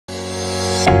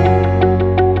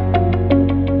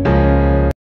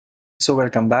So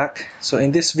welcome back. So in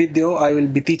this video, I will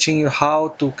be teaching you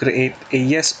how to create a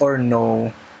yes or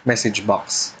no message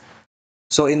box.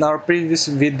 So in our previous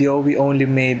video, we only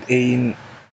made an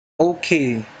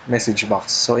okay message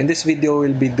box. So in this video,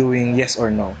 we'll be doing yes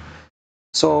or no.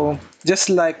 So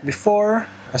just like before,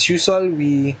 as usual,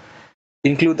 we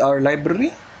include our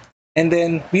library, and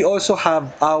then we also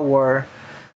have our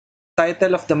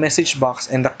title of the message box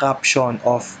and the caption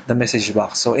of the message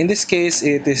box. So in this case,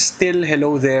 it is still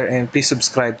hello there and please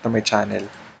subscribe to my channel.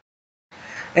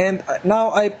 And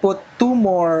now I put two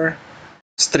more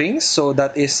strings, so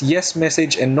that is yes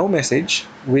message and no message,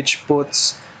 which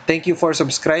puts thank you for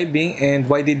subscribing and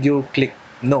why did you click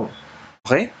no.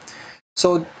 Okay,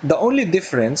 so the only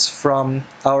difference from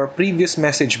our previous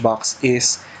message box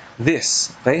is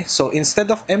this. Okay, so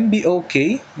instead of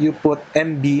MBOK, you put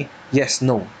MB yes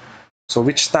no, so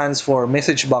which stands for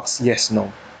message box yes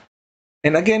no.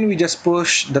 And again, we just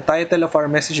push the title of our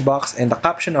message box and the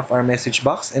caption of our message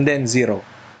box and then 0.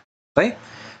 Okay,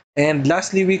 and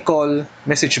lastly, we call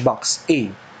message box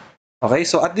A. Okay,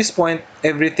 so at this point,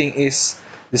 everything is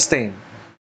the same.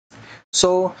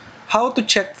 So how to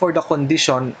check for the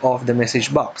condition of the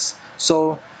message box?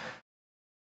 So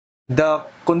the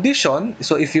condition,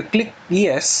 so if you click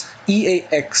yes,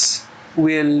 EAX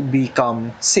will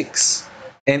become 6.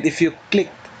 And if you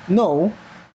click no,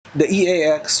 the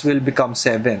EAX will become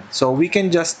 7. So we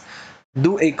can just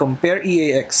do a compare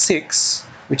EAX 6,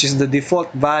 which is the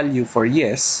default value for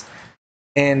yes,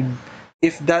 and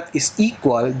if that is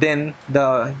equal, then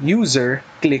the user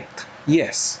clicked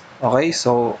yes. Okay,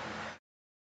 so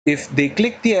if they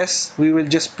clicked yes, we will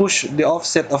just push the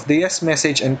offset of the yes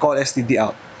message and call std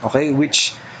out, okay,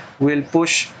 which will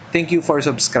push thank you for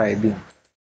subscribing.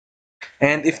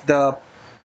 And if the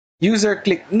user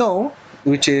clicked no,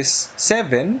 which is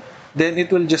 7, then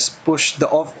it will just push the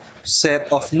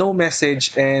offset of no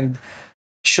message and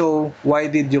show why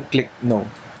did you click no.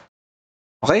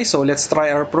 Okay, so let's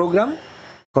try our program.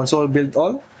 Console build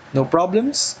all, no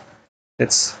problems.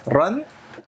 Let's run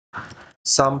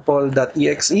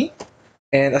sample.exe,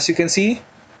 and as you can see,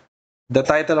 the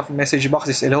title of message box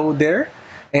is hello there,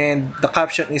 and the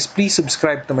caption is please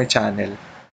subscribe to my channel.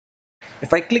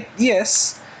 If I click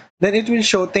yes, then it will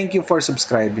show thank you for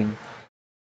subscribing.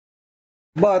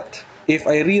 But if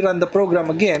I rerun the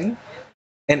program again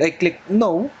and I click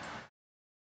no,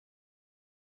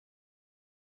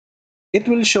 it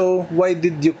will show why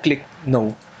did you click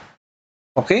no.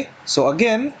 Okay, so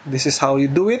again, this is how you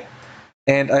do it,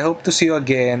 and I hope to see you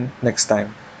again next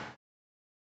time.